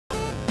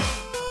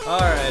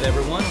Alright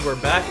everyone, we're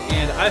back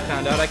and I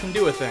found out I can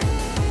do a thing.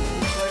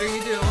 What are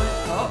you doing?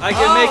 Oh, I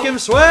can make him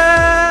sweat!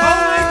 Oh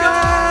my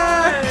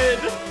god!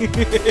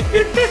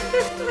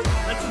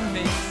 That's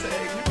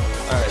amazing.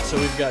 Alright, so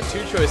we've got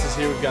two choices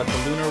here. We've got the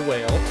lunar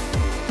whale. You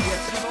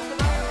have to do both of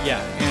them? Yeah,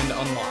 and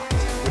unlocked.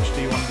 Which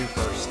do you want to do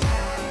first?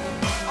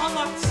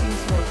 Unlocked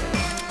seems more fun.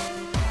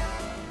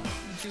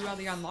 You do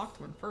the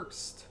unlocked one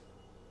first.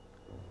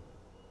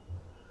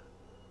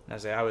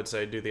 I would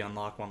say do the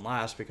unlocked one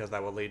last because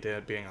that will lead to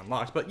it being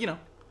unlocked, but you know.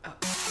 Oh,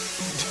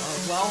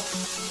 well.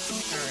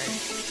 Alright.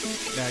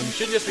 Now you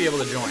should just be able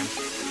to join.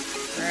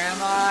 Where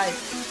am I?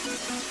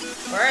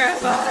 Where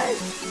am I?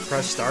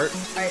 Press start.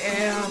 I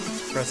am.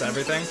 Press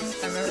everything.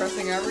 I'm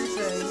pressing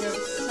everything.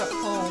 It's at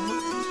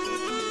home.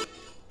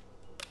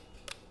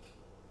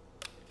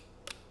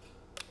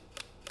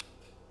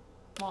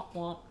 Womp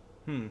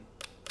womp.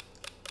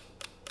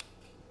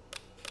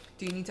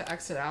 Do you need to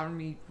exit out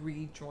and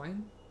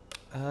rejoin?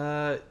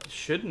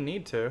 Shouldn't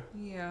need to.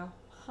 Yeah.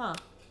 Huh.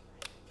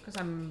 Because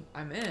I'm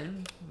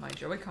in. My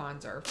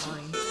Joy-Cons are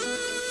fine.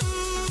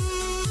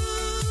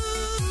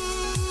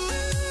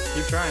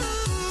 Keep trying.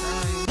 I'm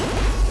trying.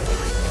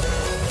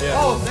 Yeah.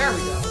 Oh, there we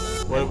go.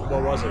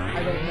 What was it?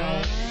 I don't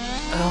know.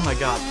 Oh my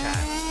god, cat.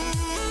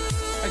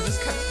 I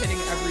just kept hitting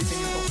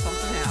everything until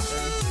something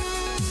happened.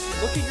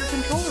 Look at your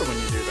controller when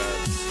you do that.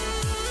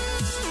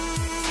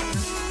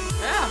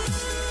 Yeah.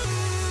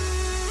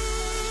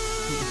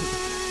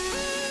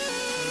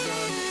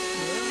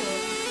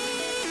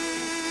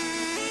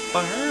 So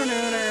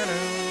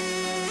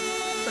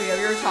yeah,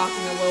 we were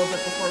talking a little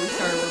bit before we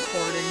started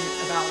recording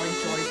about like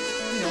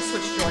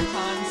Switch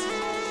Joy-Cons.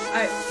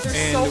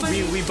 There's so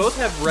many. we both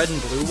have red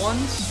and blue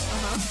ones,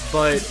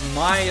 but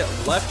my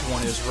left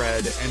one is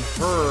red and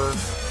her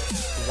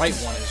right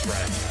one is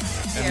red,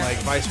 and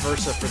like vice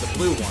versa for the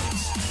blue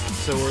ones.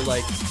 So we're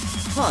like,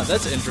 huh,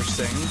 that's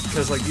interesting,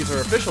 because like these are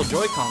official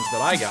Joy-Cons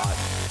that I got,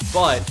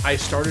 but I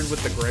started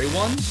with the gray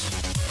ones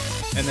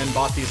and then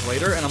bought these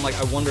later, and I'm like,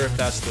 I wonder if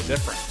that's the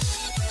difference.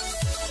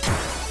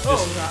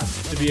 Oh god.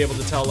 To be able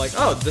to tell, like,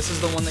 oh, this is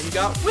the one that you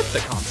got with the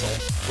console.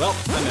 Well,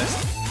 I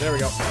missed. There we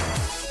go.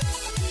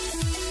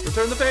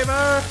 Return the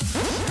favor!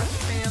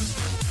 Bam.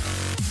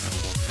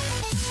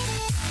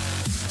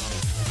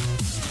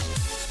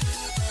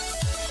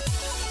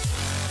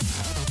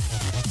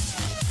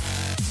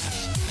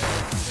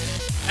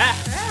 Ah!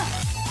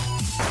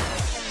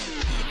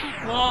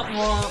 Womp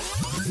womp.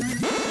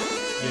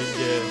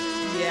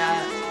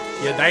 Yeah.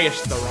 You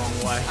dashed the wrong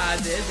way. I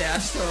did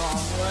dash the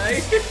wrong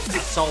way.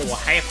 That's all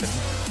what happened.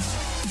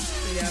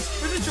 Yeah,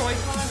 for the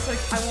Joy-Cons, like,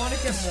 I want to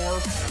get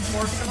more,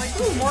 I'm like,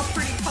 ooh, more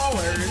pretty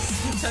colors.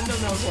 Nintendo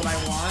knows what I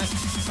want,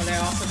 but I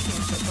also can't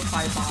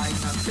justify buying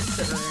them,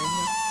 considering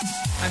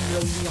I'm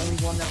really the only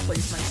one that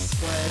plays my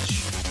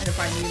Switch, and if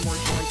I need more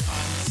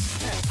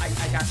Joy-Cons,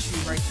 I got you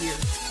right here.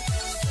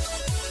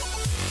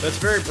 That's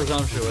very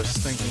presumptuous,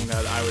 thinking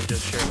that I would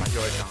just share my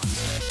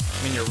Joy-Cons.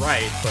 I mean, you're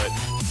right, but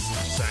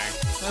just saying.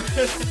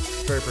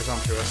 Very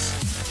presumptuous.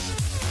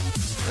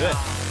 Oh,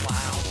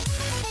 wow.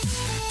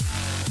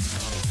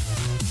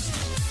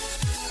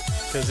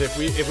 Because if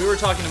we were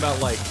talking about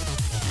like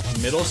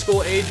middle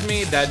school age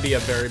me, that'd be a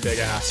very big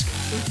ask.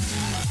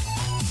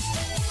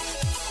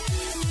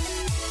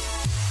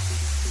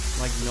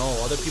 Like, no,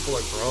 other people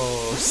are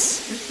gross.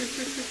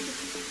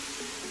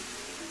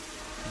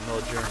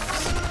 No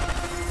germs.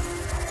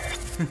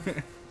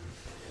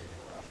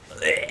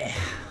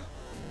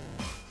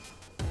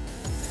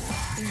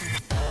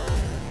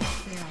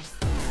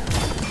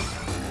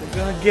 We're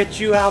gonna get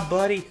you out,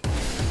 buddy.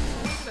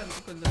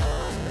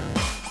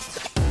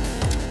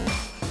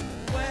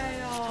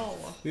 Well.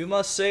 We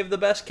must save the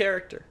best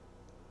character.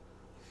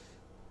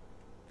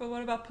 But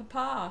what about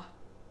Papa?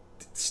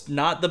 It's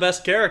not the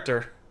best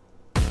character.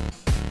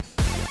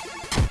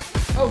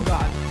 Oh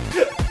god.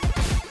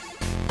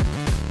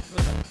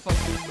 What the fuck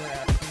is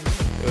that?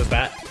 It was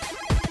that.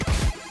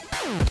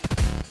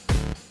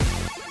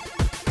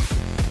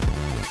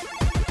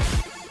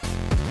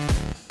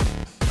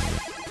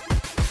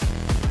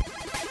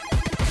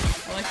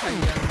 I like how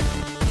you got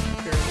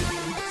barely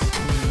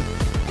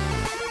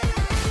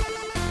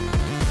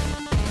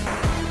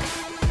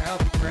oh,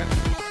 rip.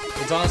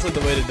 It's honestly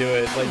the way to do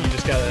it. Like, you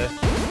just gotta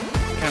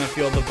kind of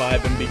feel the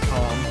vibe and be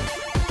calm.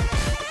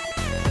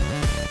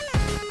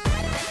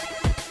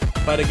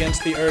 Fight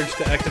against the urge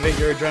to activate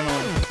your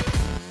adrenaline.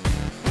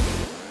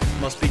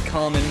 Must be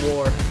calm in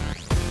war.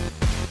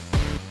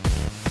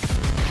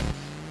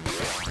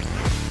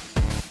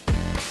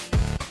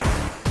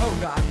 Oh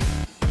god.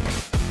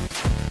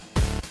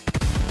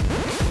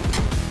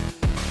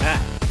 Ah.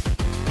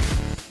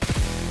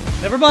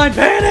 Never mind,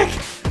 panic!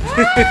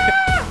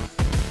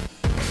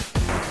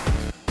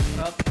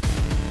 Well,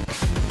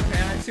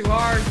 panic too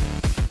hard.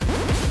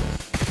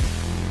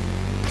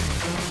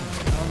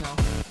 Oh no.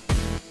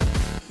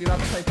 You about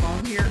to play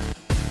phone here?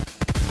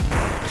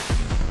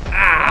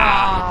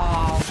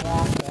 Ah!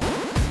 Womp womp.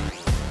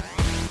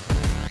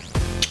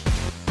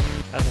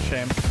 That's a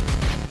shame.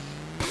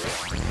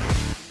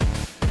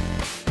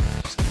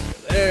 Just go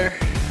there.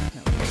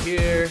 Now we go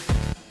here.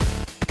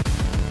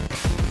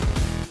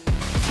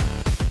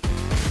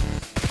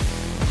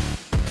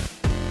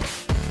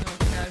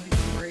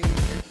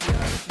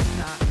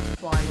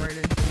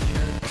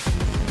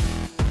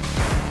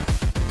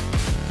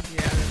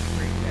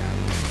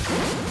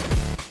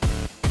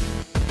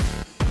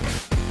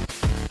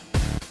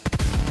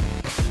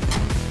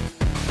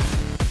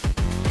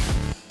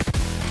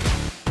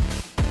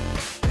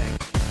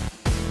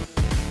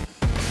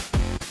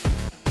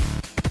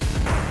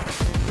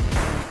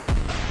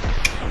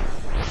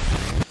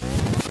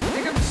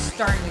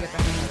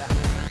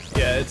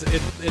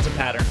 it's a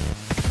pattern.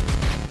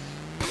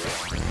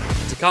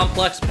 It's a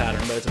complex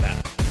pattern, but it's a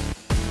pattern.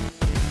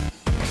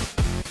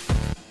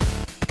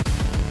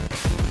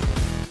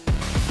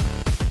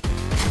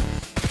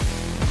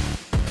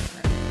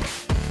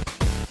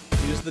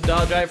 Use the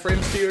dodge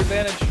iframes to your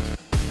advantage.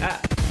 Ah.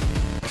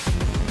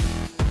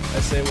 I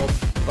say while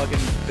fucking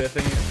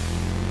biffing it.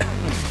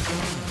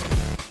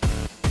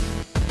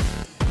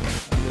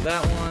 Under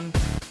that one.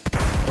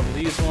 Over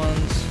these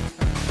ones.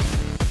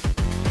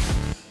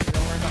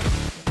 Don't worry about it.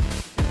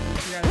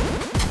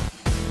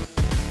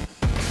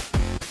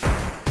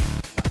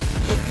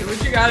 What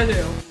you gotta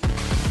do?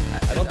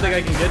 I don't think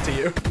I can get to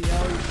you.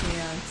 No, you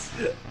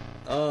can't.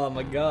 Oh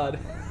my god.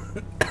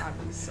 God,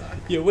 you suck.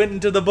 You went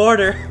into the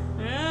border.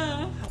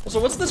 Yeah. So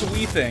what's this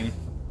Wii thing?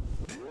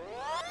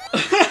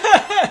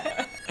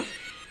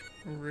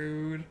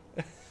 Rude.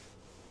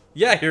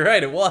 Yeah, you're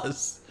right, it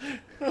was.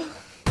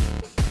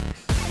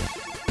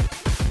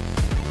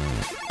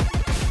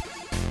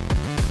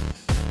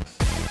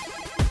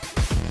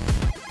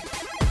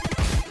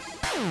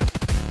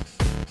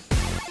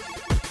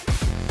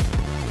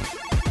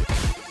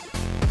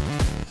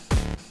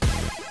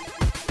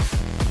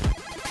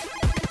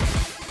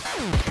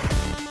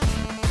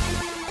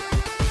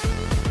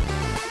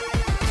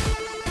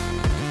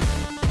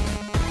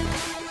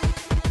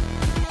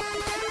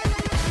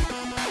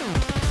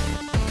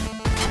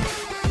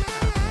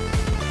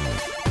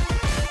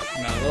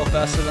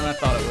 Faster than I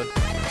thought it would.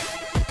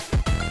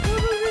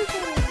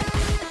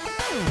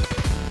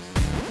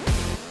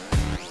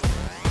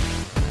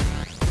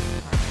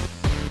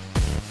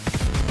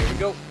 Here we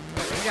go.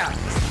 We got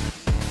this.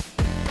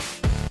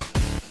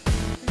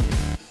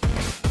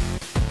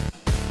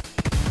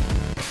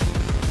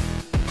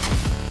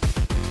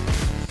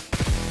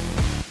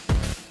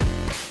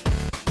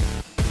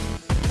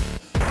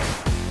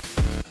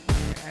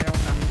 I don't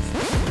know.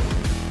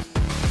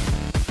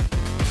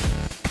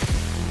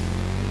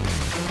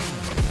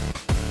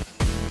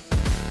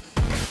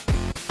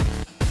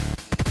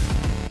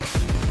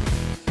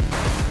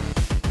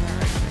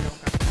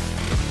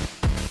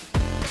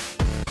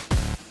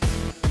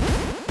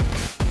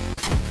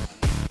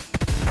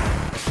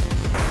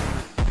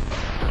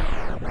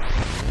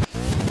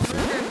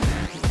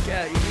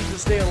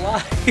 Stay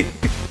alive.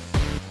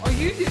 Oh,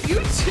 you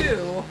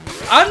too.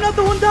 I'm not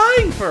the one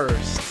dying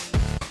first.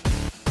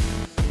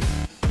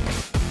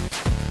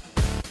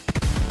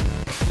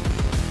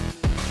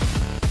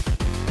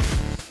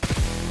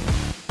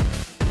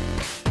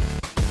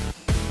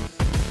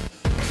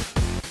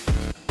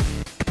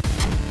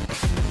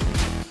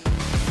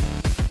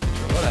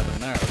 Sure, what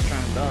happened there? I was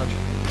trying to dodge.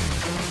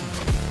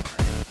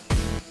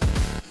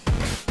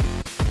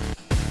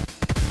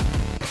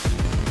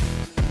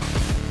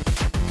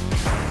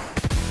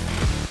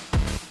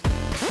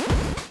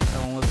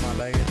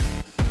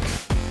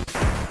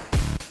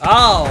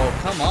 Oh,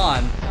 come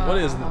on. What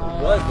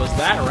was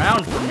that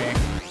round for me?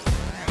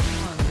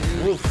 Come on,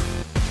 dude. Oof.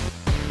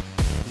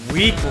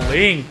 Weak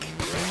link.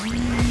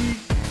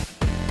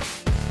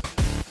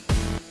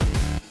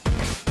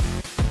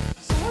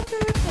 So what day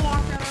is the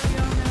lockdown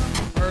on now?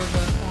 Or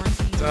the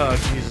quarantine? Oh,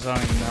 Jesus, I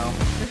don't even know.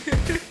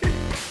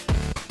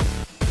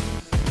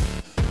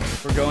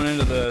 We're going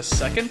into the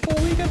second full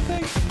week, I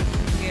think?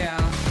 Yeah.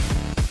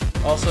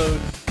 Also,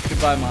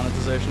 goodbye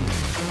monetization.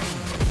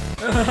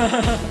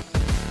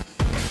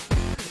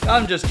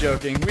 I'm just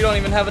joking. We don't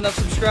even have enough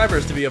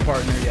subscribers to be a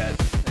partner yet.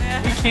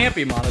 We can't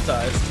be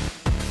monetized.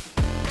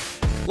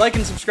 Like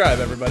and subscribe,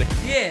 everybody.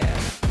 Yeah.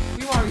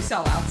 We want to be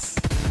sellouts.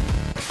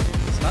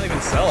 It's not even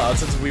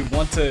sellouts, it's we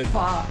want to,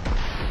 Fuck.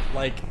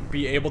 like,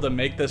 be able to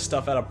make this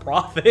stuff at a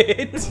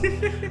profit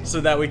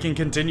so that we can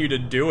continue to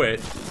do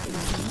it.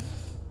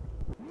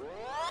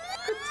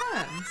 Good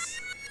times.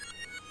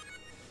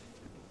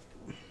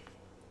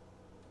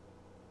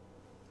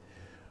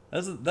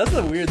 That's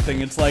the weird thing.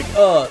 It's like,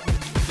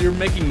 you're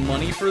making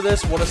money for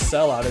this? What a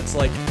sellout. It's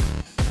like,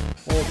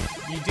 well,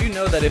 you do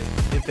know that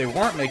if they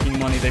weren't making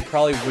money, they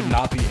probably would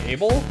not be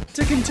able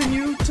to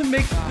continue to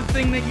make the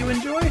thing that you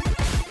enjoy.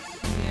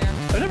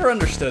 Yeah. I've never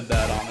understood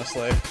that,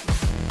 honestly.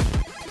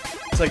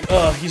 It's like,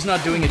 he's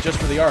not doing it just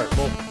for the art.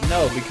 Well,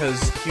 no,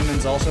 because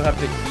humans also have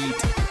to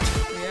eat.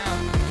 Yeah.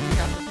 We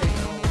have to pay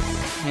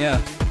bills. Yeah.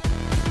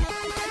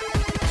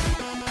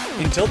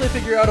 Until they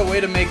figure out a way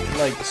to make,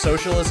 like,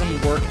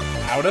 socialism work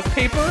out of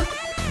paper,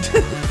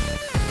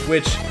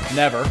 which,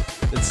 never.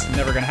 It's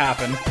never gonna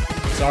happen.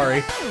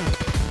 Sorry.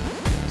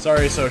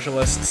 Sorry,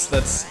 socialists.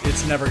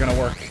 It's never gonna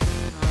work.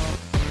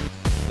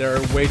 There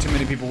are way too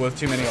many people with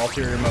too many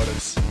ulterior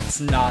motives.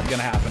 It's not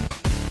gonna happen.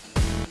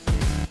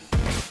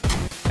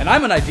 And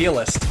I'm an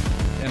idealist,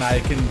 and I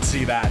can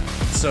see that,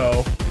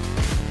 so...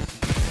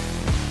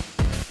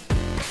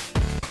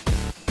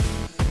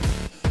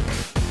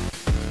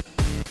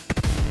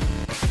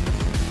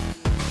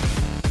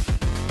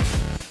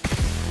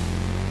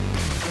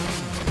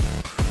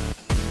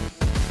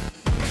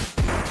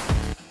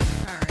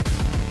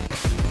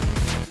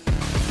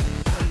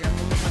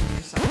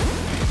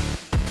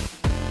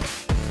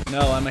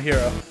 No, I'm a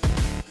hero.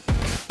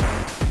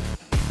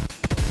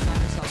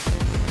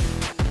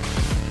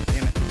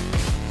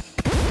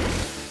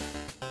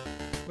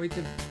 Wait,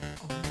 did...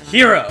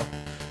 Hero.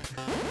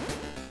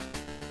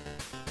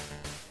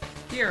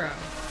 Hero.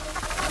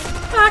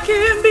 I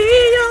can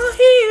be your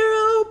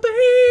hero,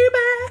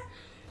 baby.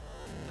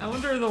 I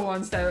wonder the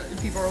ones that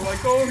people are like,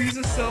 oh, he's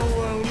a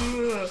solo.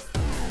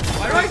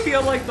 Why do I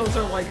feel like those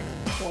are like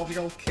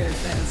 12-year-old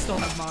kids that still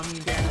have mommy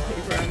and daddy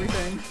pay for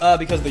everything?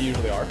 Because they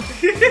usually are.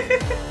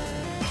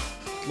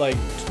 Like,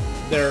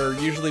 they're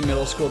usually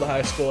middle school to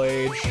high school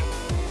age.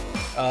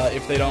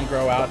 If they don't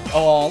grow out.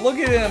 Oh, look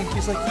at him.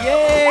 He's like,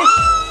 yay!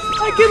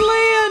 I can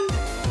land!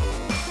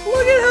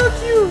 Look at how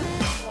cute!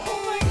 Oh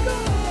my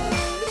god!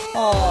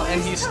 Oh,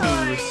 and he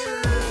snooze.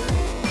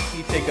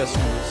 He take a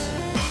snooze.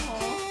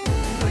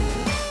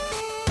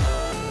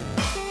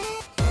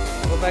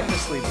 Go back to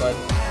sleep, bud.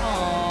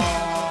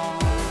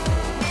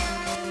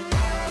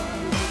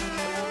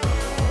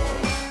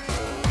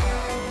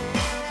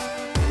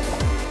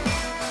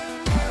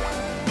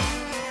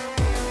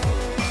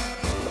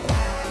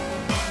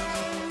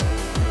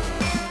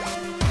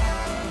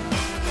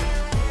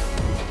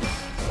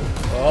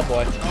 Oh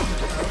boy.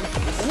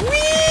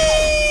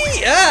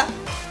 Whee! Ah!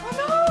 Oh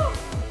no!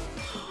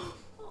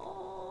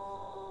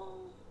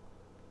 Oh.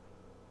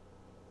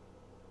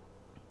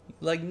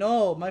 Like,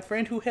 no, my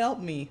friend who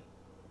helped me.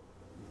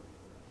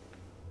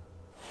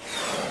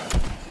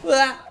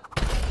 Ah!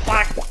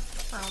 Fuck.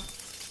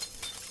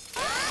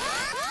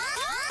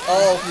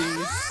 Oh,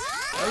 jeez.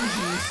 Oh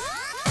jeez.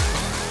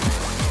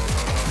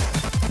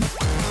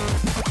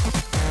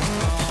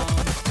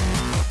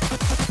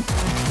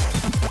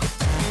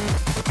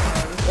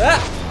 Ah!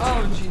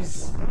 Oh jeez.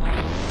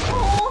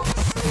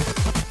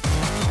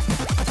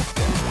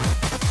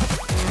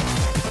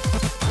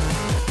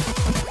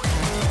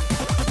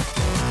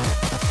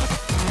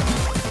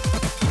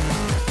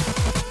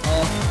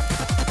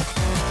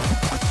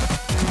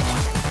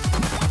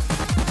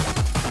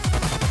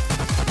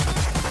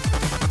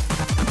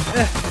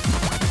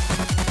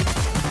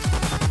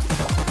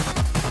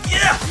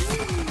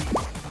 Yeah!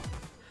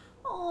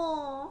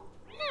 Oh.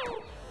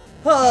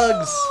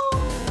 Hugs!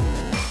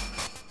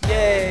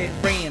 Yay,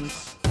 friends.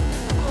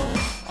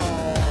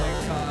 Oh my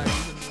god,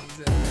 he's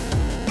amazing.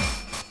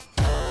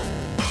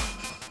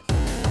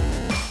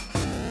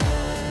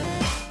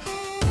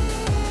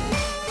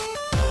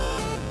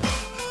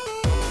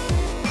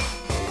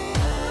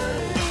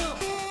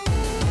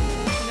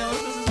 You know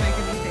what this is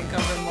making me think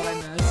of and what I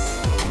miss?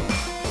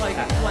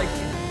 Like,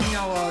 you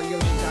know,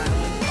 Yoshi's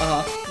Island.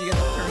 Uh-huh. You get to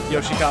turn into a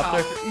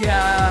Yoshi-copter? helicopter.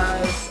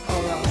 Yes!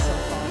 Oh, that was so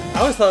fun. I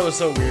always thought it was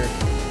so weird.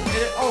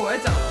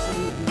 It's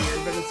absolutely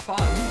weird, but it's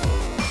fun.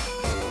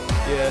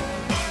 Yeah.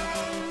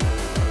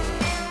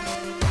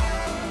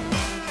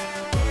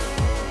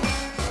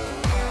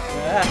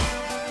 Ah.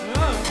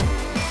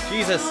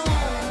 Jesus.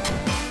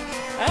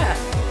 Ah.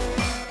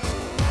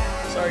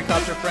 Sorry,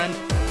 copter friend.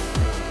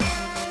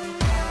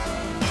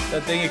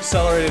 That thing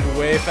accelerated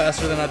way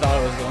faster than I thought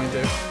it was going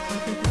to.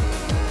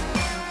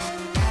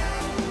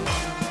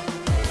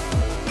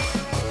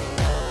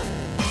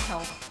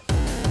 Help.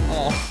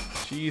 Oh,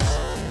 jeez.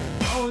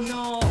 Oh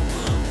no.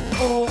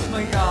 Oh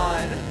my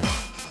god.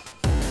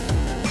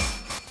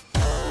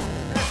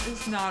 That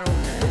is not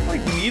okay.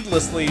 Like,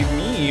 needlessly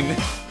mean.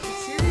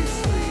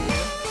 Seriously.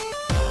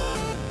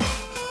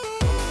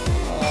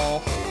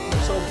 Oh,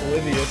 they're so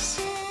oblivious.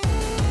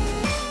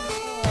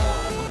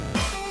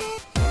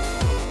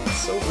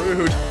 It's so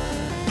rude.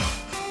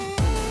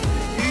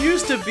 You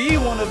used to be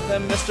one of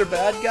them, Mr.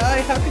 Bad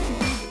Guy. How could you do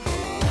this?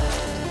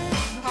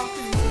 How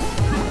can you do this?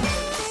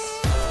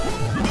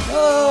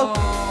 Oh,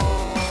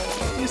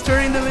 he's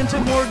turning them into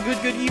more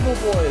good evil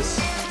boys.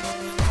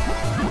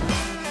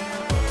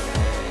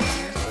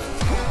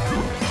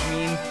 I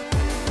mean,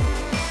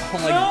 oh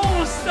my,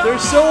 No, stop! they're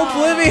so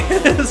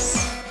oblivious.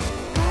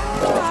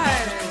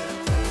 God.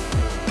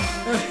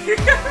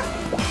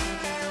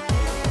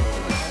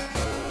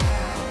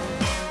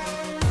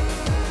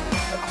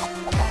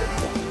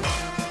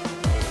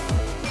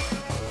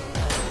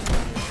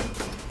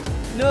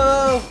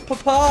 No,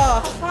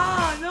 Papa.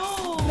 Papa, no!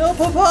 No,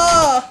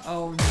 Papa.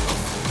 Oh no.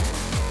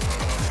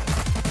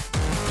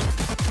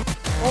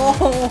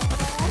 Oh,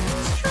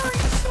 He's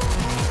trying so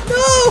hard.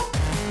 no.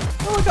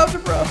 Helicopter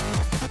bro.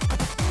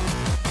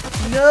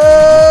 No.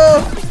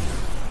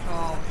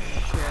 Oh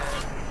shit.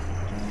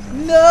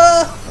 No.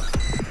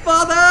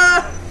 Father.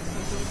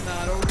 This is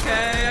not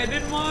okay. I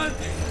didn't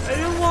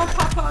want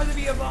Papa to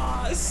be a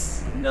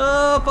boss.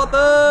 No,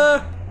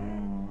 Father.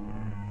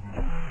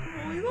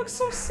 Oh, he looks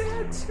so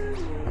sad too.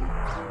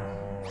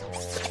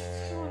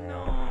 Oh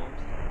no.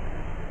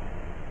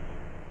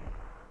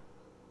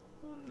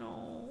 Oh no.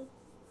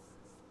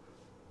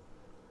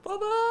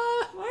 Papa.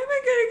 Why am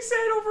I getting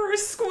sad over a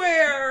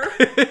square?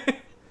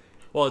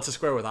 Well, it's a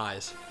square with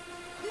eyes.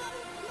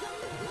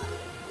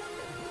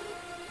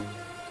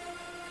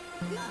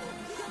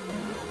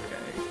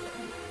 Okay.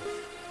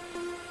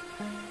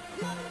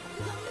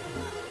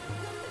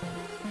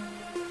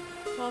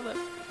 Father.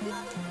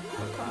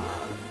 Papa.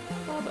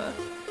 Father.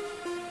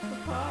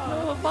 Papa.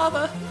 No,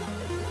 Father.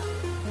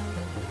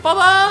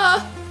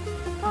 Papa!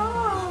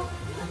 Ah.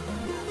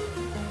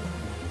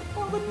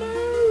 Father,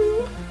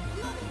 no!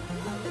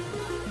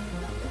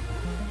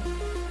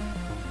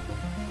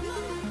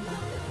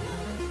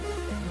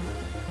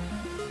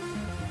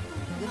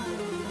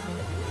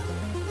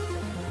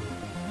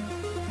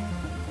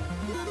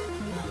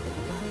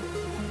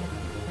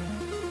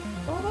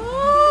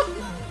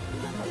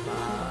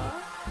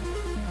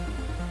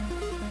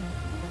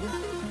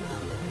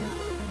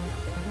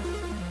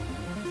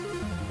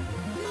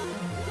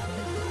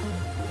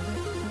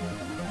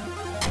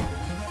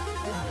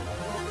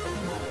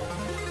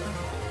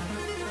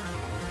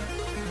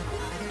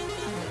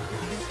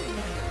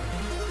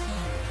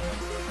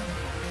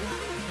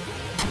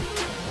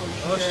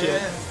 Oh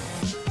shit.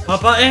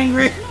 Papa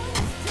angry!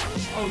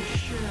 Oh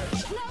shit.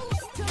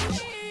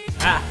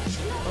 Ah!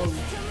 Oh.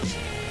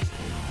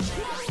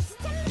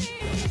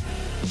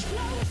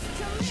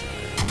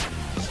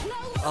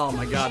 Oh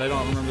my god, I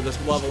don't remember this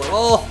level at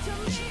all!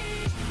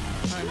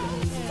 I'm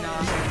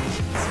not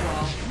as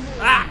well.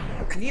 Ah!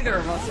 Neither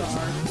of us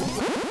are.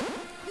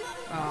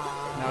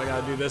 Now I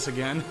gotta do this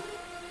again.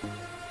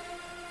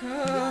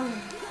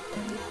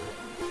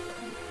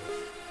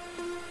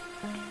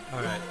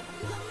 Alright.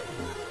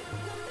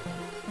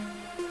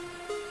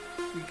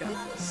 We got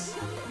this.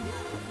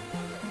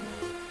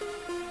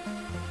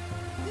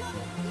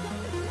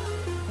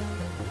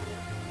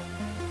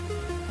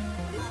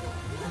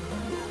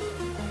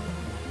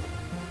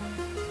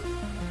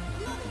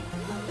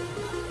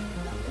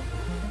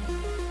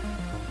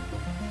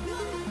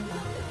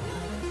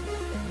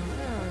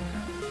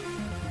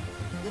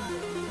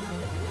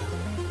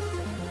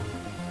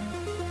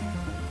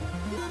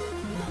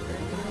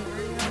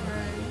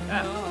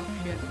 Ah. Oh,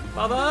 shit.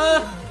 Papa!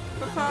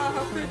 Papa,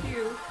 how could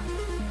you?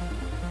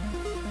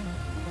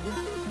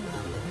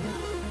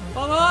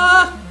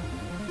 Papa!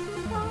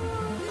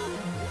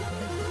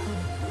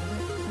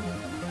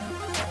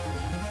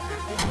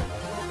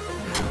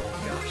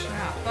 Gosh,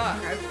 ah, fuck,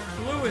 I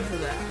flew into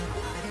that.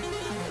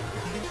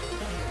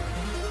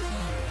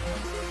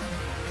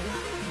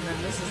 And then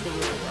this is the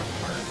really rough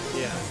part.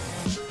 Yeah.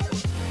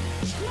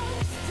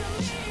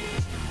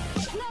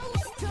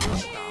 Oh,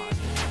 God.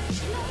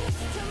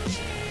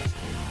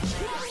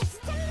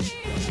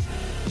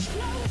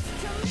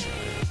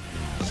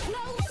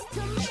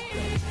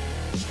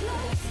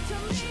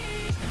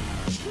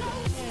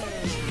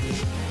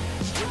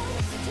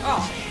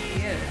 Oh,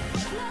 shit.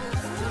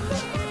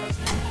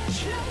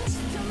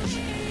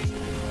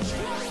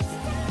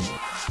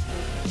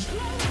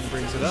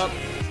 Brings it up.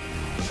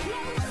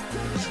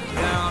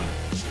 Down.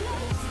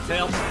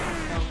 Tail.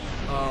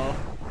 Oh.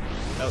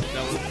 That was...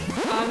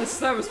 Honest,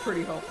 that was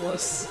pretty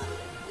hopeless.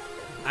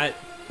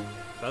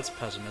 That's a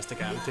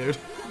pessimistic attitude.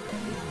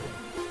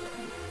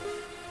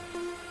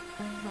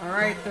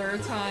 Alright,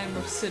 third time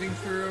of sitting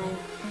through.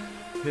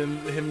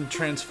 Him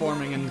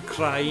transforming and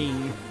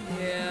crying.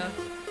 Yeah.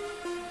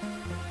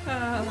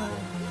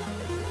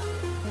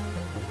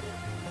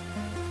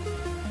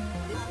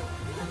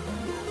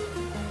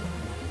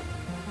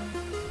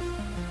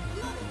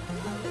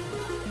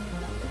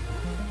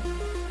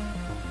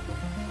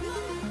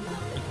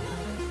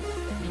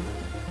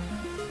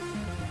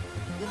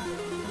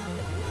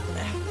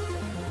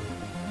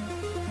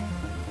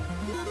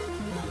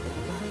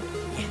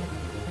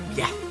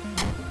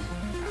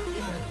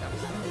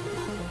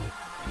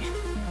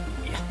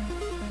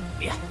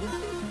 Yeah.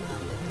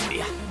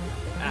 Yeah.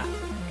 Ah.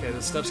 Okay,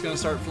 the stuff's gonna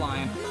start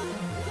flying.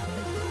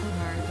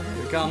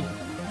 Here they come.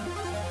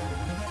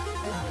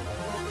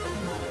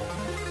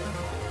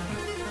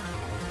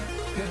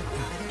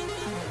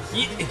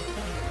 Yeah.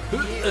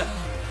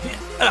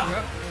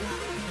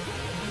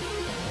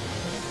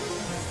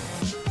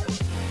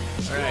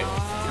 Alright,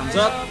 comes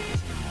up.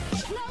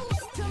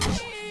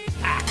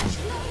 Ah.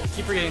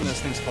 Keep forgetting those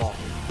things fall.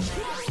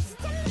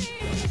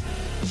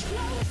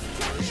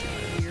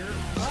 Here.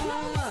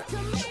 I'm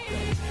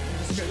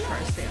just gonna try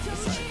to stay on the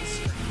side of the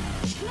screen.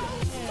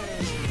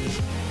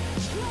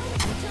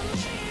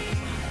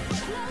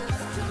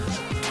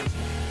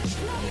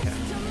 Okay,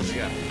 here we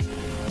go.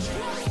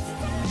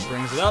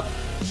 Brings it up.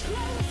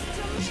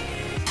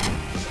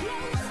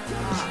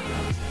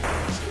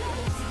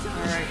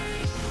 Alright.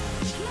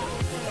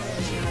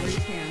 Whenever you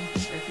can,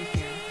 if you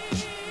can.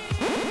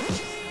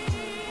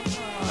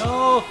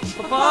 No!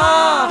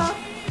 Papa!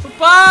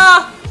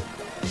 Papa!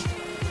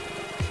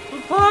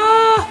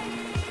 Papa!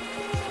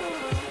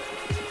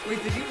 Wait,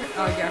 did you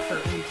get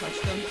hurt when you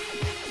touched him?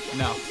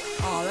 No.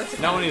 Oh, that's a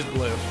Not when he's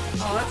blue.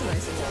 Oh, that's a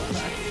nice little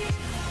effect.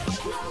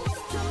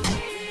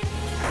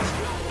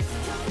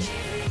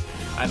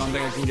 I don't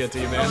think I can get to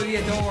you, man. Oh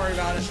yeah, don't worry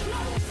about it.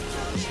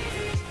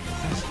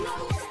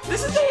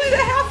 This is only the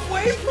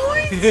halfway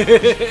point!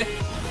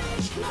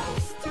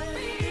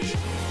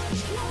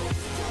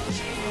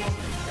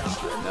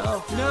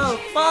 No, no,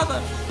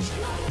 father!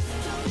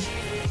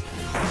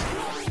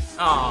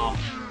 Oh.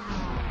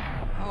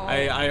 Oh,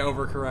 I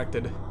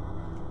overcorrected.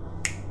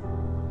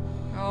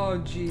 oh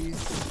jeez.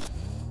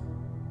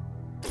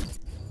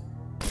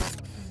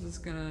 This is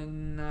gonna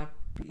not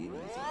be easy.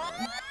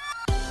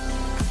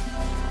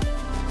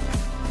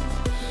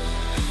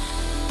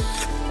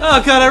 Oh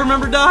god, I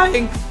remember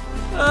dying!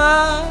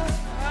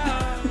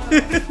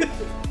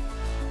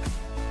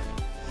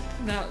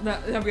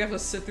 Now we have to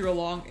sit through a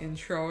long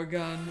intro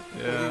again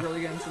before we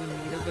really get into the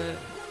meat of it.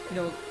 You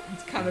know,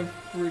 it's kind of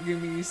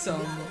bringing me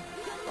some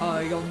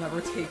you'll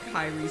never take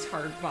Kyrie's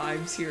heart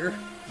vibes here.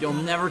 You'll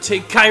never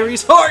take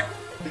Kyrie's heart!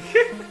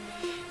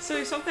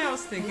 So something I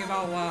was thinking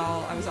about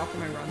while I was out for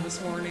my run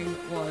this morning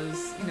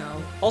was, you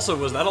know... Also,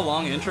 was that a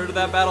long intro to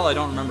that battle? I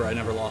don't remember. I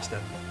never lost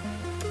it.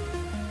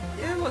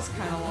 It was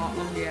kind of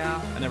long, yeah.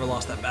 I never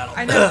lost that battle.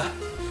 I know.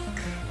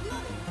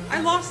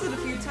 I lost it a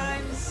few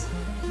times,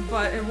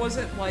 but it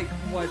wasn't like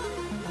what...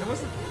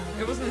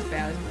 It wasn't as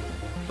bad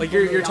Like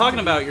you're talking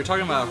about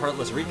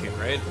Heartless Riku,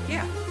 right?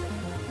 Yeah.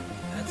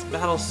 That's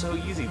battle so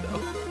easy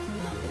though.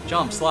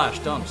 Jump slash,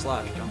 jump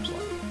slash, jump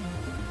slash.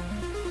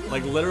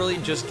 Like literally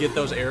just get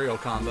those aerial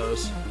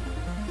combos,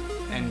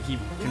 and he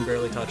can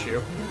barely touch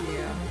you.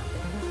 Yeah.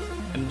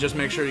 And just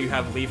make sure you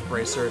have Leaf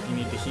Bracer if you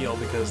need to heal,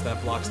 because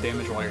that blocks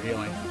damage while you're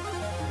healing.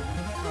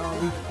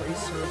 Leaf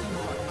Bracer is a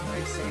fucking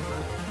lifesaver.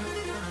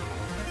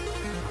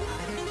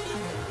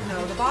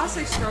 No, the boss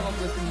I struggled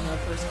with in the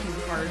first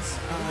Kingdom Hearts,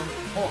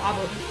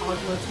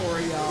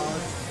 Obligatory,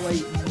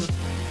 Clayton.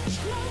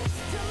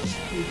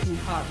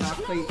 Hoo-hoo-ha, not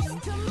Clayton.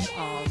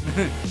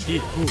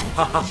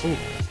 Hee-hoo-ha-ha-hoo.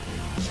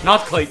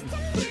 Not Clayton.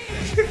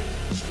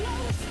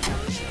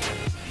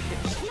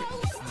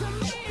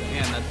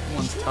 Man, that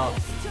one's tough.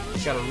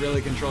 You gotta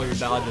really control your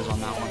dodges on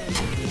that one.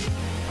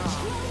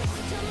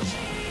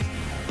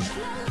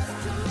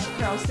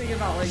 Yeah, I was thinking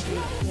about like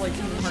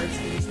Kingdom Hearts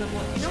games, and I'm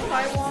like, you know what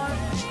I want?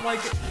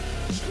 Like,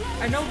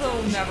 I know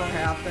that'll never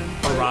happen.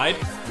 A ride?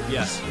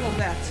 Yes. Well,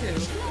 that too.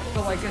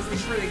 But like, as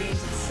for the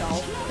games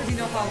itself, because you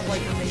know how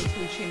like you're making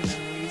food chain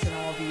memories and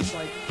all these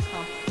like,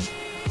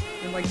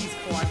 and like these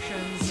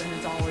collections, and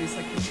it's always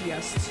like the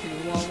PS2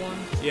 one.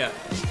 Yeah.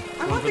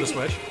 I one want for the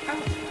Switch?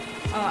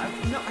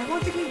 No, I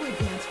want the Game Boy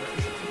Advance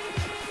version.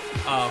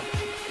 Oh.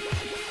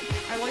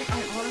 I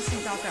honestly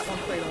thought that one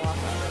played a lot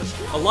better.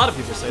 A lot of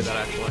people say that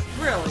actually.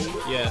 Really?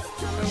 Yeah.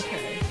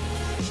 Okay.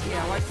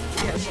 Yeah.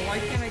 So why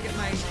can't I get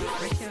that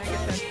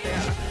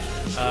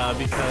back?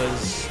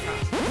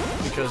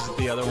 Because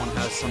the other one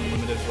has some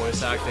limited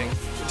voice acting.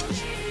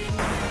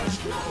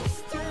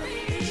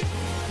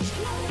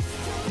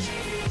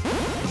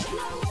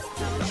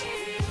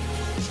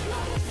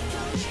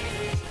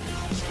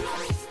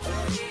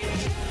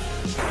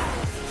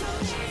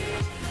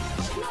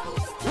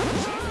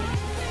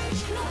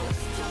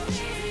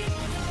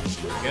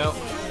 There we go.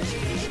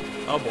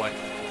 Oh boy.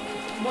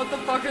 What the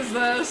fuck is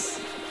this?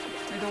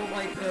 I don't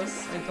like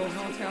this. I don't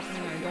know what's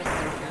happening. I don't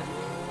like it.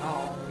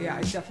 Oh, yeah,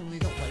 I definitely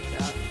don't like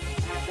that.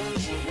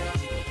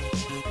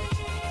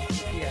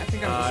 Yeah, I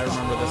think I'm just I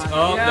remember this. gone.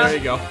 Oh, Yeah. there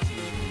you go.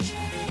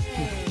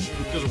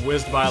 Just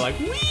whizzed by like,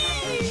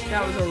 whee!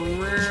 That was a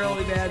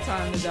really bad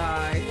time to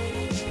die.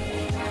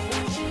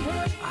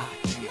 Ah,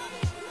 dang it.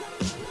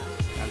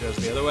 Now goes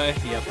the other way.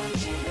 Yep.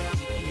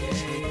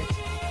 Yay.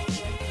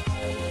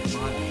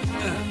 Come on.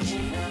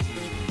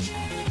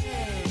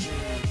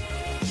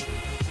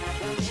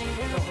 I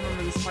don't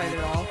remember this fight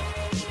at all.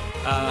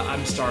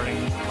 I'm starting.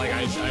 Like,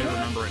 I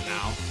remember it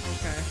now.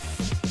 Okay.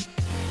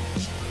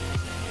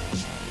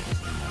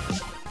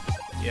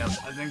 Yep.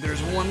 I think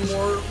there's one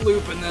more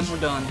loop and then we're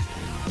done.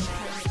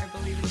 Okay, I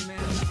believe in you, man.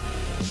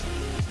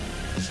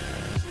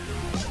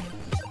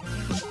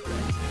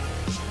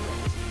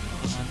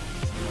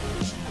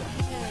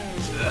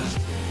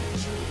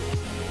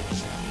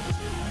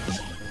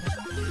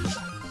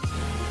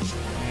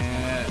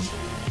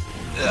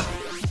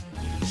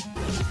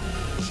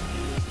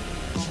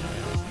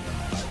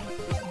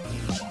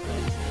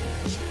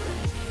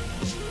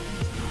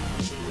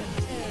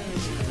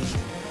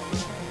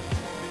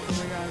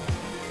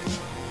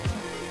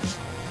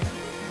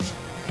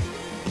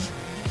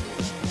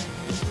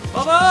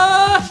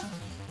 Father!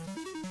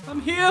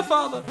 I'm here,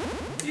 Father!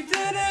 You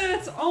did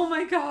it! Oh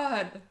my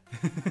god!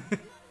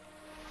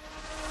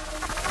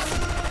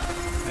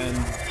 And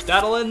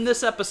that'll end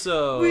this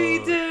episode.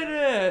 We did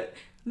it!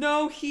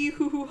 No hee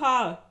hoo hoo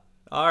ha!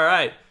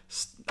 Alright.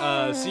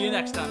 See you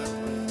next time,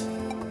 everybody.